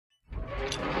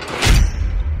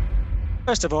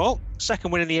First of all, second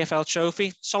win in the EFL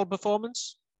Trophy, solid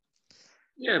performance.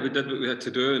 Yeah, we did what we had to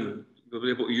do, and we were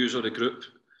able to use our group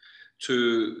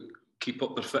to keep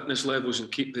up their fitness levels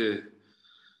and keep the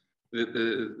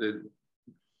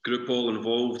group all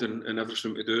involved in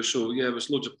everything we do. So yeah, it was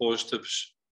loads of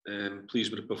positives.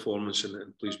 Pleased with the performance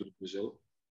and pleased with the result.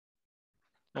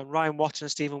 And Ryan Watson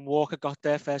and Stephen Walker got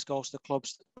their first goals to the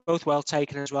clubs, both well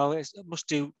taken as well. It must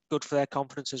do good for their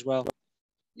confidence as well.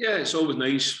 Yeah, it's always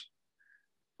nice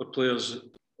for players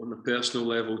on a personal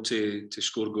level to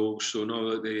score goals. So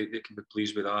no, they can be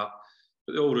pleased with that.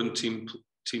 But the all-round team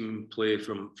play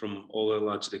from all the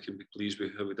lads, they can be pleased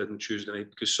with how we did on Tuesday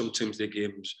night, because sometimes the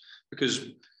games, because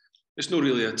it's not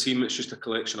really a team, it's just a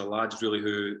collection of lads really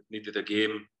who needed a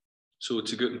game. So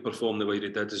to go out and perform the way they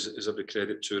did is every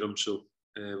credit to them. So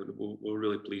we're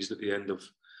really pleased at the end of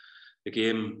the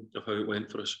game of how it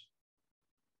went for us.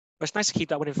 But it's nice to keep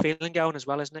that winning feeling going as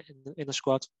well, isn't it, in the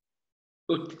squad?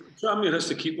 Well, Tranmere has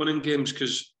to keep winning games,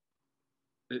 because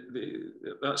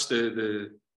that's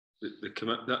the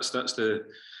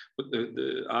what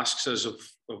the asks us of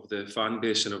the fan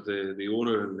base and of the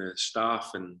owner and the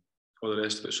staff and all the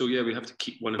rest of it. So yeah, we have to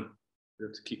keep winning. We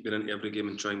have to keep getting into every game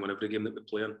and try and win every game that we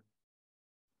play in.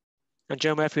 And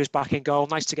Joe Murphy was back in goal.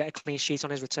 Nice to get a clean sheet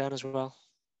on his return as well.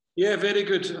 Yeah, very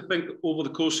good. I think over the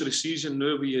course of the season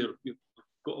now we've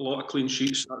got a lot of clean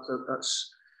sheets.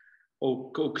 That's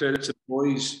all credit to the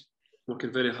boys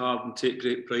working very hard and take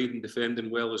great pride in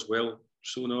defending well as well.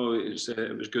 So no, it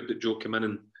was good that Joe came in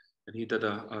and he did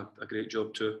a great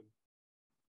job too.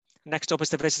 Next up is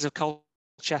the visitors of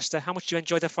Colchester. How much do you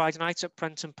enjoy the Friday night at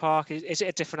Prenton Park? Is it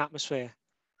a different atmosphere?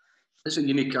 It's a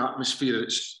unique atmosphere.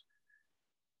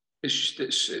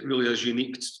 It really is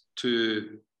unique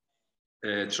to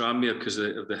Tranmere because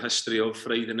of the history of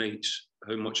Friday nights,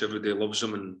 how much everybody loves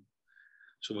them, and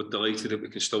so we're delighted that we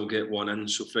can still get one in.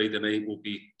 So Friday night will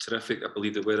be terrific. I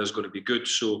believe the weather's going to be good,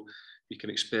 so you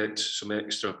can expect some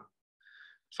extra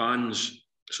fans.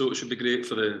 So it should be great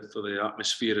for the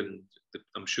atmosphere, and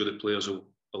I'm sure the players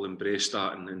will embrace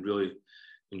that and really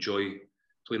enjoy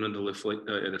playing under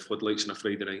the floodlights on a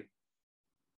Friday night.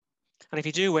 And if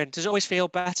you do win, does it always feel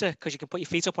better because you can put your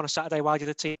feet up on a Saturday while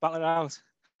the team battle it out?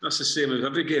 That's the same with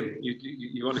every game.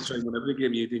 You want to try and win every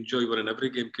game. You'd enjoy winning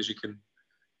every game because you can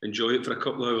enjoy it for a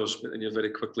couple of hours, but then you're very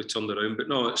quickly turned around. But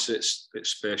no, it's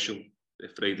special, the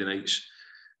Friday nights.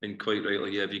 And quite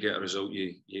rightly, yeah, if you get a result,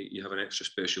 you have an extra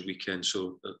special weekend.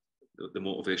 So the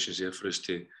motivation's there for us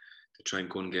to try and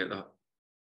go and get that.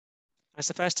 It's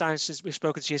the first time since we've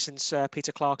spoken to you since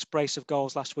Peter Clark's brace of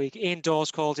goals last week. Ian Dawes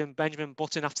called him Benjamin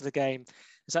Button after the game.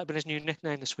 Has that been his new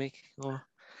nickname this week? Or...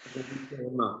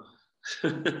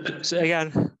 So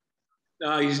again,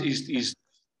 he's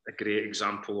a great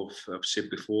example of, I've said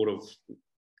before, of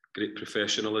great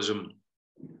professionalism,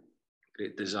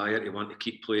 great desire to want to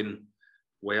keep playing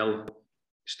well.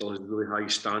 He still has really high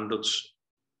standards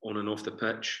on and off the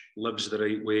pitch, lives the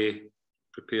right way,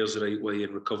 prepares the right way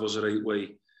and recovers the right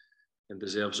way, and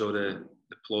deserves all the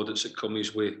plaudits that come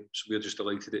his way. So we're just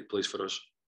delighted that he plays for us.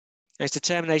 His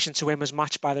determination to win was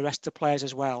matched by the rest of the players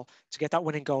as well to get that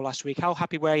winning goal last week. How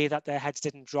happy were you that their heads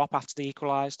didn't drop after they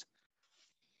equalised?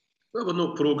 Well, we're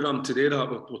not programmed to do that.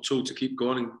 We're told to keep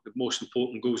going, and the most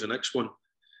important goal is the next one.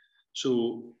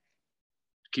 So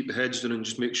keep the heads down and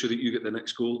just make sure that you get the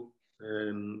next goal.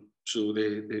 So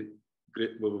we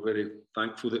were very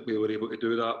thankful that we were able to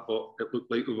do that, but it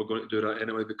looked like we were going to do that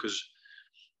anyway because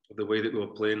of the way that we were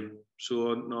playing.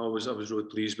 So no, I was really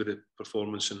pleased with the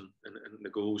performance and the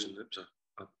goals, and it was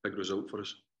a big result for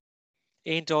us.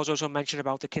 Ian Dawes also mentioned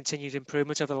about the continued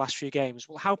improvement of the last few games.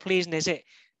 Well, how pleasing is it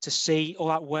to see all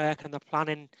that work and the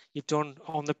planning you've done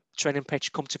on the training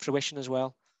pitch come to fruition as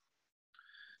well?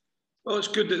 Well, it's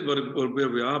good that we're where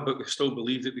we are, but we still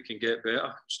believe that we can get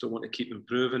better. Still want to keep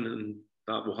improving, and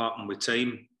that will happen with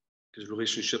time because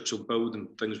relationships will build and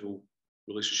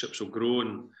relationships will grow,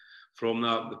 and from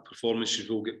that the performances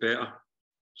will get better.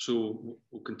 So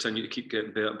we'll continue to keep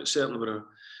getting better, but certainly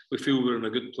we feel we're in a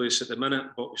good place at the minute,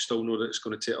 but we still know that it's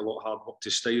going to take a lot of hard work to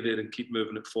stay there and keep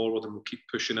moving it forward, and we'll keep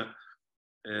pushing it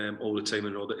all the time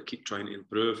in order to keep trying to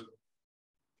improve.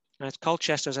 As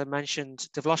Colchester, as I mentioned,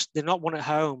 they've not won at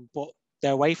home, but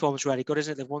their away form is really good,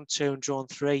 isn't it? They've won 2 and drawn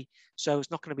 3, so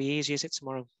it's not going to be easy, is it,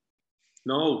 tomorrow?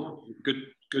 No,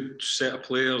 good set of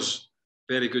players,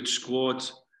 very good squad,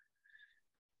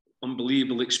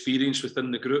 unbelievable experience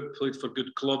within the group, played for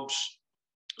good clubs,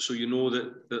 so you know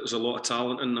that there's a lot of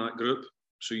talent in that group,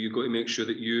 so you've got to make sure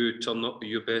that you turn up with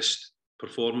your best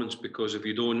performance, because if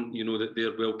you don't, you know that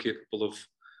they're well capable of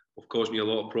causing you a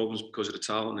lot of problems because of the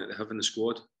talent that they have in the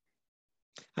squad.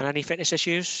 And any fitness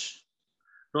issues?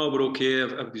 No, we're okay.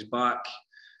 Everybody's back.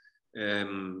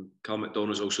 Carl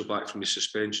McDonald's also back from his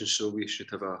suspension, so we should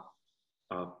have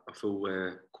a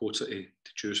full quota to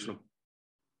choose from.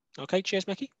 Okay, cheers,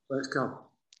 Micky. Thanks,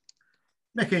 Carl.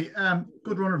 Micky,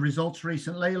 good run of results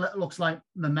recently. It looks like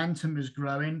momentum is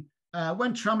growing.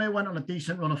 When Tranmere went on a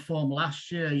decent run of form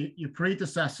last year, your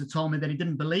predecessor told me that he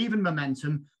didn't believe in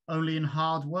momentum, only in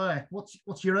hard work.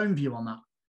 What's your own view on that?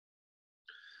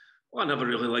 Well, I never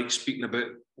really like speaking about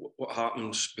what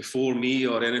happens before me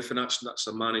or anything. That's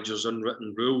a manager's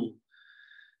unwritten rule.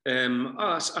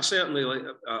 I certainly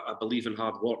I believe in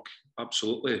hard work,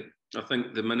 absolutely. I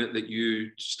think the minute that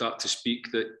you start to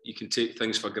speak that you can take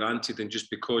things for granted, and just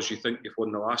because you think you've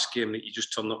won the last game that you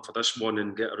just turn up for this one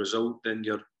and get a result, then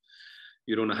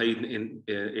you're on a hiding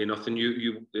in nothing.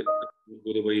 You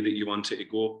go the way that you want it to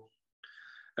go.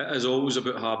 It is always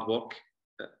about hard work.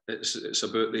 It's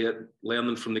about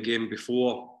learning from the game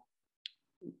before,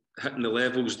 hitting the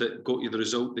levels that got you the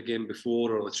result the game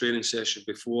before or the training session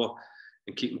before,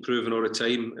 and keep improving all the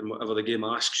time. And whatever the game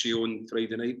asks you on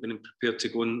Friday night, being prepared to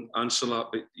go and answer that.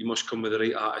 But you must come with the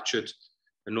right attitude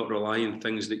and not rely on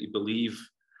things that you believe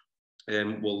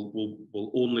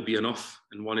will only be enough.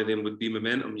 And one of them would be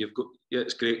momentum.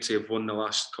 It's great to have won the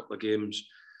last couple of games,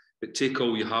 but take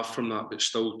all you have from that, but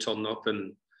still turn up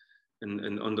and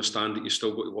understand that you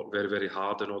still got to work very, very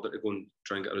hard in order to go and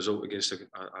try and get a result against a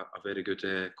very good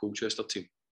Colchester team.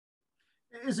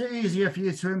 Is it easier for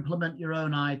you to implement your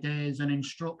own ideas and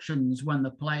instructions when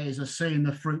the players are seeing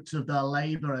the fruits of their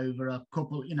labour over a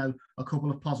couple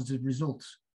of positive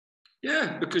results?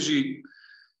 Yeah, because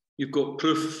you've got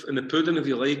proof in the pudding, if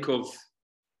you like, of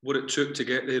what it took to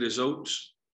get the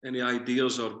results. Any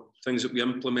ideas or things that we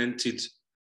implemented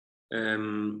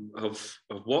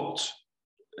have worked.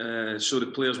 So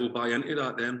the players will buy into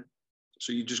that then.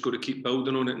 So you just got to keep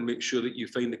building on it and make sure that you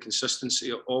find the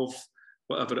consistency of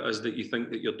whatever it is that you think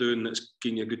that you're doing that's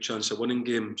giving you a good chance of winning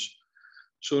games.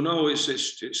 So no, it's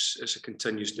a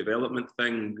continuous development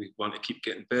thing. We want to keep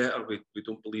getting better. We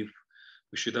don't believe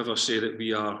we should ever say that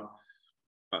we are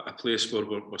a place where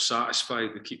we're satisfied.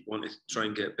 We keep wanting to try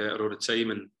and get better all the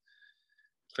time and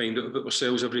find out about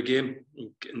ourselves every game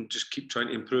and just keep trying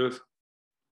to improve.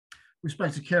 We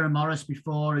spoke to Kieran Morris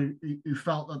before, who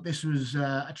felt that this was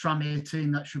a Tranmere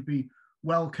team that should be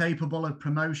well capable of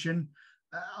promotion.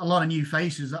 A lot of new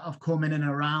faces that have come in and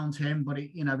around him, but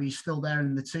he's still there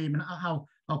in the team. And how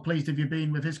pleased have you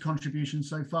been with his contribution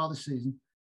so far this season?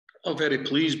 I'm very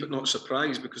pleased, but not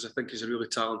surprised, because I think he's a really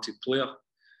talented player.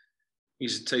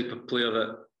 He's the type of player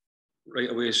that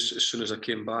right away, as soon as I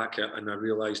came back and I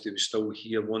realised he was still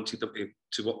here, wanted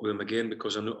to work with him again,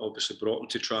 because I know obviously brought him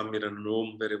to Tranmere and I know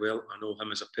him very well. I know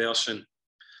him as a person,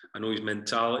 I know his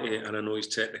mentality, and I know his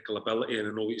technical ability, and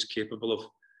I know what he's capable of.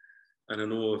 And I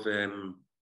know if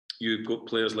you've got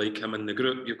players like him in the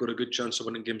group, you've got a good chance of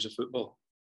winning games of football.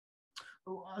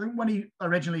 I think when he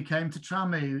originally came to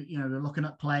Tranmere, they're looking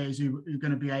at players who are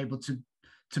going to be able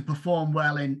to perform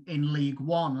well in League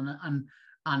One, and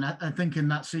I think in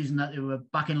that season that they were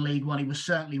back in League One, he was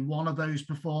certainly one of those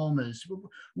performers.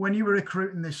 When you were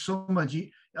recruiting this summer,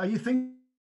 are you thinking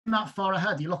that far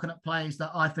ahead? You're looking at players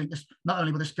that I think not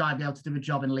only will this guy be able to do a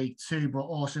job in League Two, but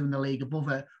also in the league above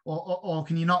it, or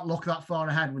can you not look that far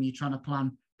ahead when you're trying to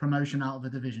plan promotion out of a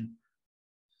division?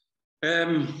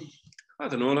 I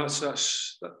don't know.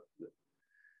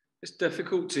 It's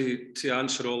difficult to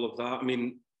answer all of that. I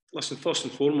mean, listen, first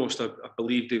and foremost, I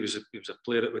believed he was a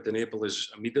player that would enable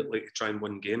us immediately to try and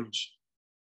win games.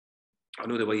 I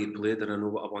know the way he played, and I know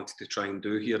what I wanted to try and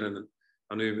do here, and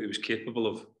I knew he was capable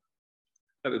of.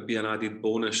 It would be an added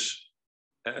bonus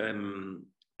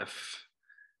if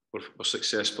we're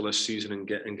successful this season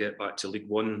and get back to League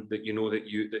One. That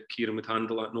that Kieran would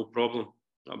handle that, no problem.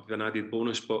 That would be an added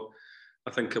bonus. But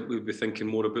I think we'd be thinking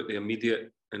more about the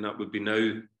immediate, and that would be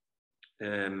now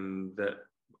that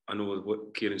I know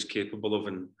what Kieran's capable of,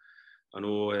 and I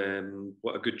know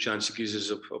what a good chance he gives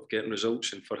us of getting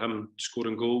results, and for him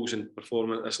scoring goals and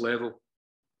performing at this level.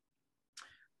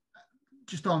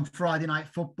 Just on Friday night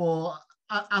football,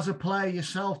 as a player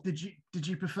yourself, did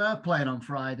you prefer playing on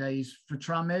Fridays for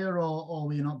Tranmere, or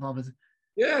were you not bothered?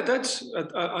 Yeah, I did.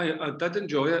 I did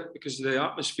enjoy it because the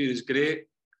atmosphere is great.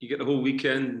 You get the whole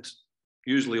weekend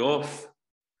usually off.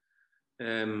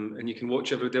 And you can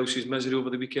watch everybody else's misery over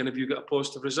the weekend if you get a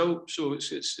positive result. So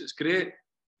it's great,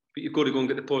 but you've got to go and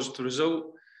get the positive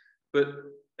result. But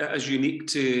it is unique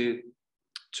to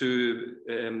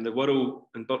the world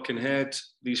in Birkenhead.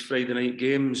 These Friday night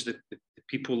games, the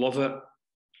people love it.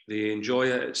 They enjoy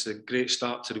it. It's a great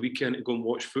start to the weekend to go and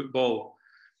watch football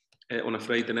on a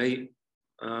Friday night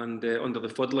and under the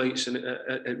floodlights. And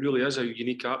it really is a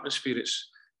unique atmosphere.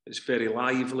 It's very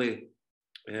lively.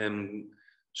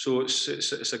 So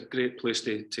it's a great place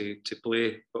to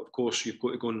play. But of course, you've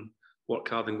got to go and work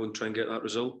hard and go and try and get that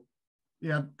result.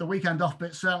 Yeah, the weekend off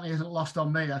bit certainly isn't lost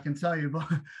on me, I can tell you. But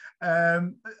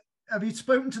have you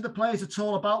spoken to the players at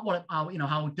all about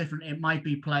how different it might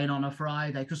be playing on a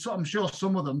Friday? Because I'm sure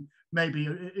some of them maybe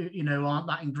aren't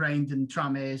that ingrained in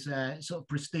Tranmere's sort of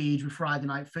prestige with Friday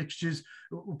night fixtures.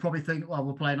 We'll probably think, well,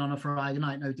 we're playing on a Friday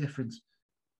night, no difference.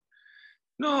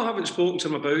 No, I haven't spoken to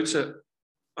them about it.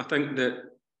 I think that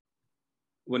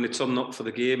when they turn up for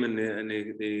the game and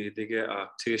they get a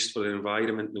taste for the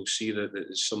environment, they'll see that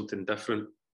it's something different.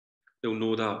 They'll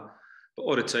know that. But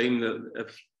all the time, that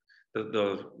if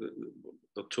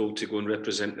they're told to go and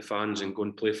represent the fans and go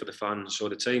and play for the fans all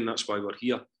the time, that's why we're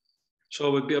here. So I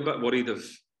would be a bit worried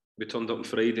if we turned up on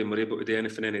Friday and we're able to do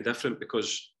anything any different,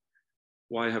 because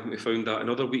why haven't we found that in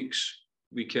other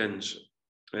weekends?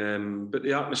 But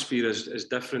the atmosphere is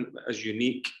different, is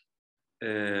unique,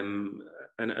 and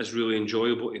it is really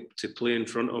enjoyable to play in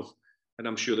front of, and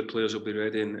I'm sure the players will be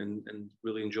ready and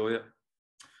really enjoy it.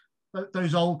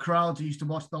 Those old crowds who used to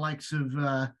watch the likes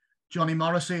of Johnny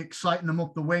Morrissey exciting them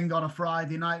up the wing on a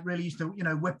Friday night, really used to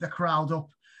whip the crowd up.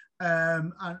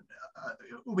 And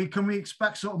can we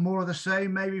expect sort of more of the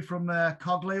same maybe from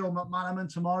Cogley or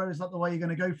McManaman tomorrow? Is that the way you're going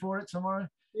to go for it tomorrow?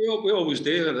 We always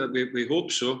do. We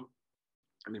hope so.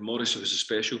 I mean, Morrissey was a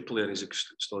special player. He's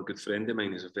still a good friend of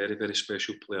mine. He's a very, very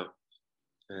special player.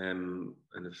 And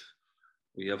if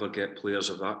we ever get players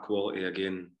of that quality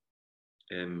again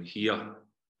here,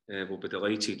 we'll be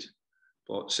delighted.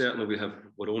 But certainly we have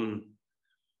our own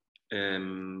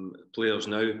players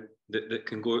now that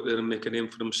can go out there and make a name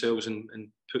for themselves and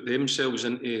put themselves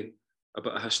into a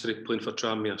bit of history playing for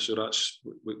Tranmere. So that's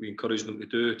what we encourage them to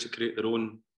do, to create their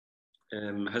own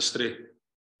history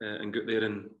and go there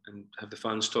and have the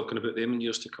fans talking about them in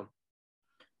years to come.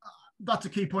 That's a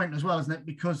key point as well, isn't it?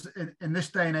 Because in this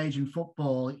day and age in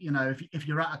football, if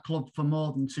you're at a club for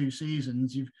more than 2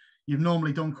 seasons, you've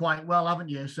normally done quite well, haven't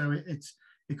you? So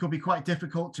it could be quite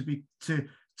difficult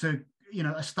to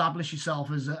establish yourself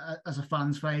as a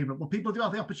fan's favourite. But people do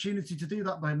have the opportunity to do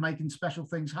that by making special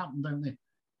things happen, don't they?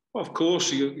 Well, of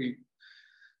course, you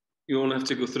only have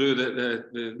to go through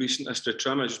the recent history of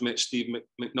Tranmere. I just met Steve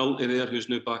McNulty there, who's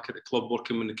now back at the club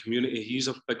working in the community. He's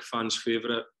a big fan's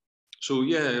favourite. So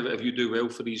yeah, if you do well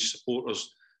for these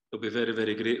supporters, they'll be very,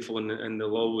 very grateful, and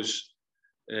they'll always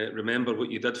remember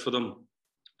what you did for them.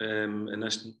 And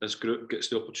this group gets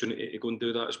the opportunity to go and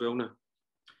do that as well now.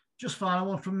 Just final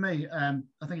one from me.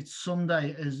 I think it's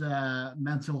Sunday is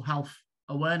Mental Health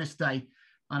Awareness Day,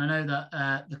 and I know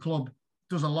that the club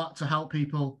does a lot to help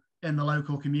people in the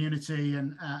local community,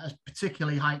 and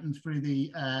particularly heightened through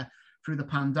the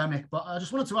pandemic. But I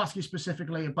just wanted to ask you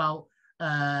specifically about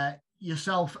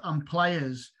yourself and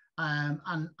players, and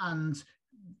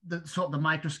the sort of the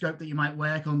microscope that you might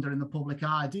work under in the public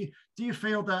eye. Do you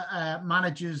feel that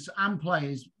managers and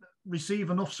players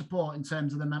receive enough support in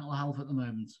terms of their mental health at the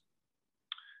moment?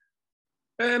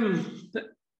 It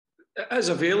is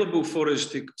available for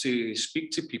us to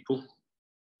speak to people.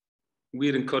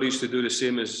 We're encouraged to do the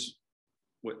same as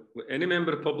what any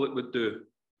member of the public would do,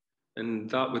 and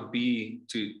that would be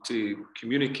to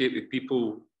communicate with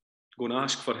people, go and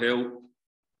ask for help,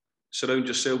 surround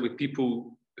yourself with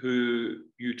people who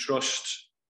you trust,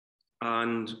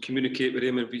 and communicate with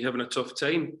them if you're having a tough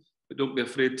time. But don't be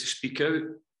afraid to speak out.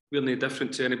 We're no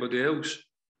different to anybody else.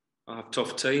 I have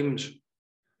tough times.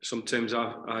 Sometimes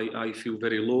I feel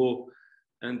very low,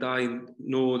 and I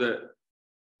know that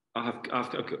I've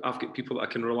got people that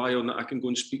I can rely on, that I can go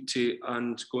and speak to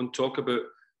and go and talk about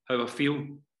how I feel.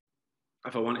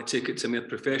 If I want to take it to a more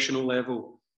professional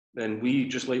level, then we,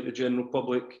 just like the general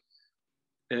public,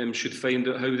 should find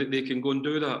out how that they can go and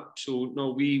do that. So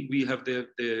no, we have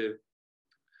the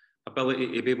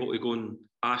ability to be able to go and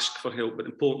ask for help. But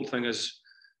the important thing is,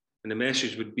 and the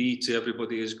message would be to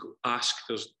everybody, is ask.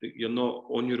 You're not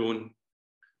on your own.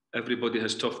 Everybody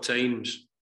has tough times.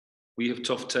 We have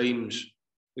tough times.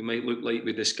 We might look like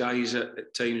we disguise it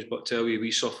at times, but I tell you,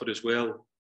 we suffer as well.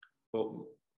 But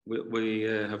we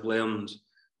have learned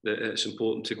that it's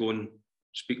important to go and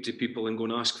speak to people and go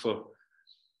and ask for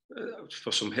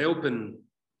some help and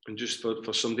just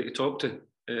for somebody to talk to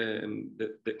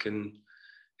that can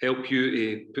help you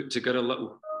to put together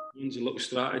little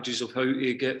strategies of how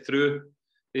to get through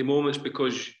the moments,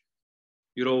 because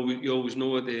you always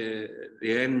know at the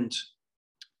end,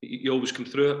 you always come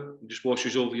through it. It just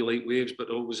washes over you like waves,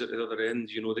 but always at the other end,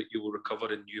 you know that you will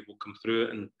recover and you will come through it,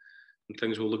 and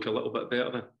things will look a little bit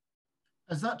better then.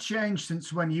 Has that changed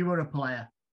since when you were a player?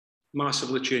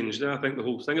 Massively changed. I think the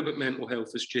whole thing about mental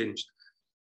health has changed.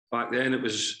 back then it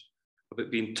was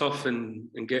about being tough and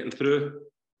getting through.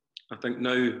 I think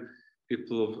now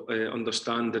people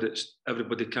understand that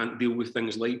everybody can't deal with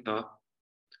things like that,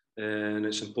 and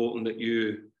it's important that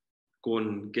you go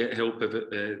and get help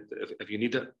if you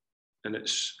need it. And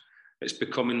it's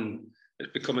becoming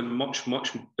much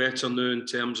better now in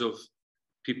terms of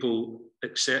people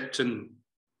accepting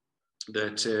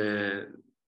that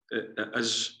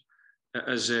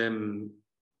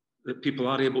that people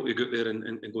are able to go out there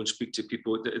and go and speak to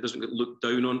people. It doesn't get looked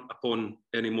down upon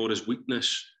anymore as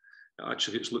weakness. It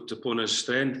actually gets looked upon as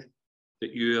strength,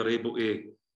 that you are able to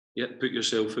put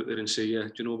yourself out there and say, yeah,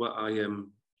 do you know what, I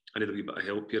need a wee bit of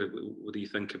help here. What do you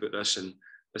think about this? And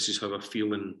this is how I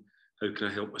feel, and how can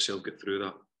I help myself get through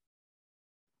that?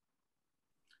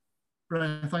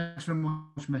 Brilliant. Thanks very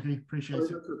much, Micky. Appreciate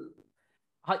it.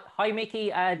 Hi,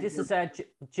 Micky. This is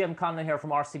Jim Conlon here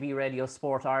from RCB Radio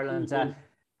Sport Ireland.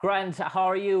 Grant, how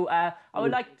are you? I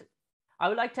would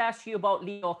like to ask you about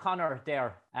Lee O'Connor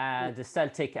there, the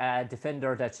Celtic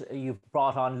defender that you've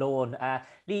brought on loan.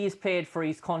 Lee's played for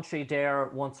his country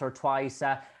there once or twice.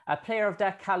 A player of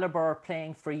that calibre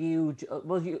playing for you,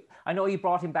 I know you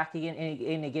brought him back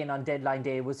in again on deadline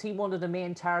day. Was he one of the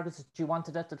main targets that you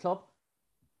wanted at the club?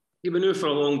 Yeah, we knew for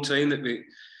a long time that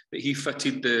he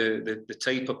fitted the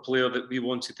type of player that we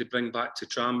wanted to bring back to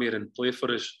Tranmere and play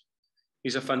for us.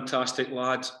 He's a fantastic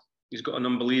lad. He's got an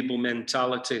unbelievable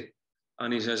mentality,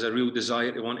 and he has a real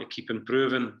desire to want to keep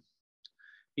improving.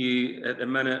 He, at the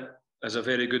minute, is a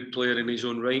very good player in his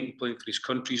own right. He's playing for his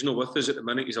country. He's not with us at the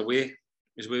minute. He's away.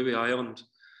 He's away with Ireland.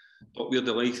 But we're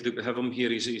delighted to have him here.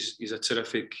 He's a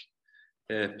terrific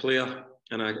player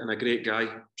and a great guy.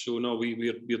 So no,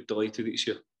 we're delighted that he's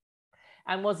here.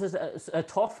 And was it a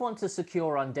tough one to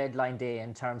secure on deadline day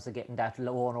in terms of getting that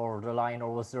loan over the line,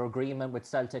 or was there agreement with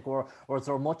Celtic, or was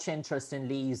there much interest in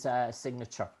Lee's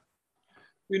signature?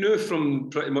 We knew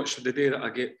from pretty much the day that I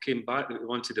came back that we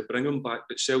wanted to bring him back,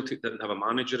 but Celtic didn't have a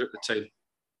manager at the time.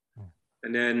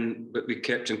 But we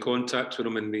kept in contact with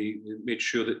them, and we made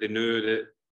sure that they knew that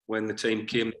when the time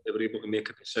came, they were able to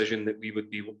make a decision that we would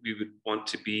want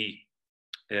to be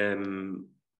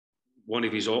one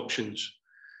of his options.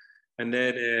 And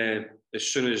then as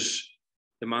soon as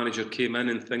the manager came in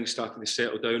and things started to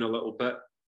settle down a little bit,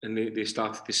 and they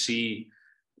started to see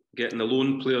getting the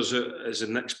loan players out as the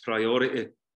next priority,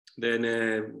 then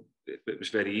it was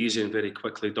very easy and very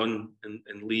quickly done.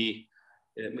 And Lee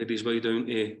made his way down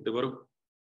to the Wirral.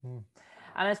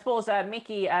 And I suppose,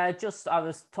 Micky, I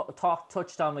was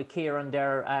touched on with Kieran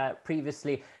there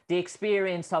previously, the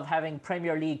experience of having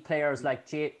Premier League players like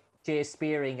Jay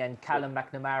Spearing and Callum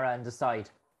McNamara on the side.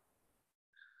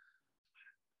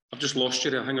 I've just lost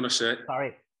you there. Hang on a sec.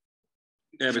 Sorry.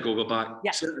 There we go. We're back.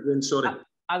 Yeah. Say it again, sorry.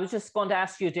 I was just going to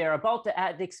ask you there about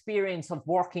the experience of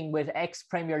working with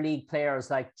ex-Premier League players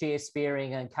like Jay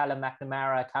Spearing and Callum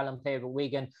McNamara. Callum played with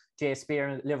Wigan, Jay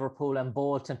Spearing, Liverpool and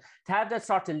Bolton. To have that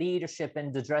sort of leadership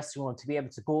in the dressing room, to be able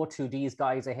to go to these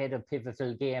guys ahead of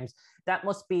pivotal games, that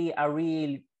must be a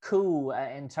real coup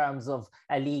in terms of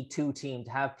a League Two team,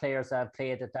 to have players that have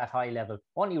played at that high level,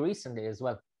 only recently as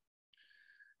well.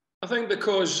 I think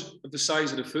because of the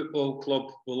size of the football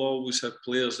club, we'll always have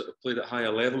players that have played at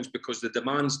higher levels, because the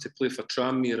demands to play for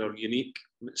Tranmere are unique.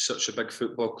 It's such a big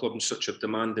football club and such a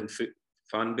demanding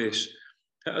fan base.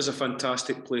 It is a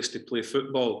fantastic place to play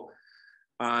football.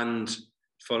 And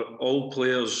for all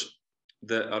players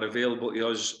that are available to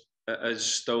us, it is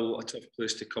still a tough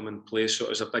place to come and play. So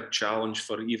it is a big challenge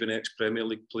for even ex-Premier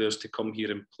League players to come here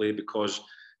and play, because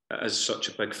it is such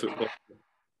a big football club.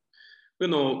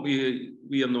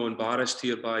 We are not embarrassed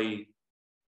here by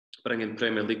bringing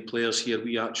Premier League players here.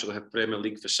 We actually have Premier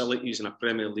League facilities and a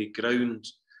Premier League ground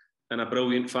and a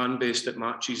brilliant fan base that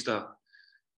matches that.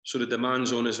 So the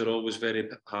demands on us are always very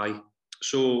high.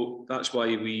 So that's why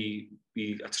we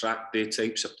attract the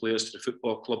types of players to the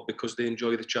football club, because they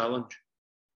enjoy the challenge.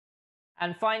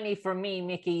 And finally, for me,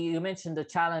 Micky, you mentioned the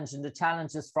challenge, and the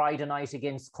challenge is Friday night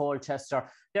against Colchester.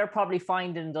 They're probably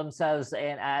finding themselves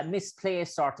in a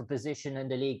misplaced sort of position in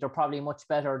the league. They're probably much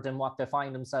better than what they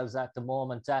find themselves at the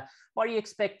moment. What are you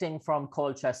expecting from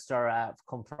Colchester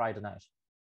come Friday night?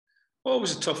 Well, it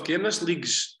was a tough game. This league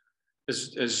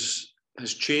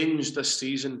has changed this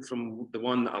season from the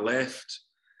one that I left.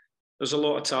 There's a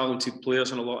lot of talented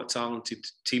players and a lot of talented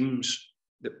teams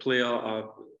that play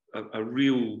a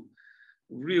real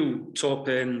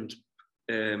top-end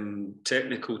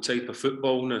technical type of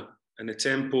football now, and the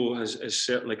tempo has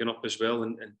certainly gone up as well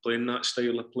in playing that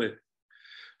style of play.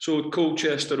 So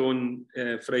Colchester on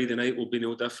Friday night will be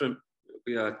no different. It'll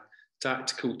be a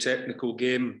tactical, technical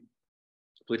game,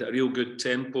 played at a real good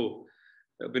tempo,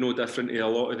 it'll be no different to a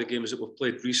lot of the games that we've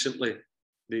played recently.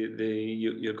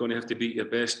 You're going to have to beat your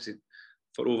best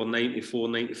for over 94,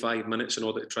 95 minutes in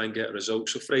order to try and get a result.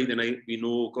 So Friday night, we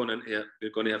know going into it,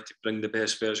 we're going to have to bring the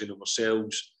best version of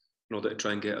ourselves in order to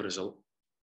try and get a result.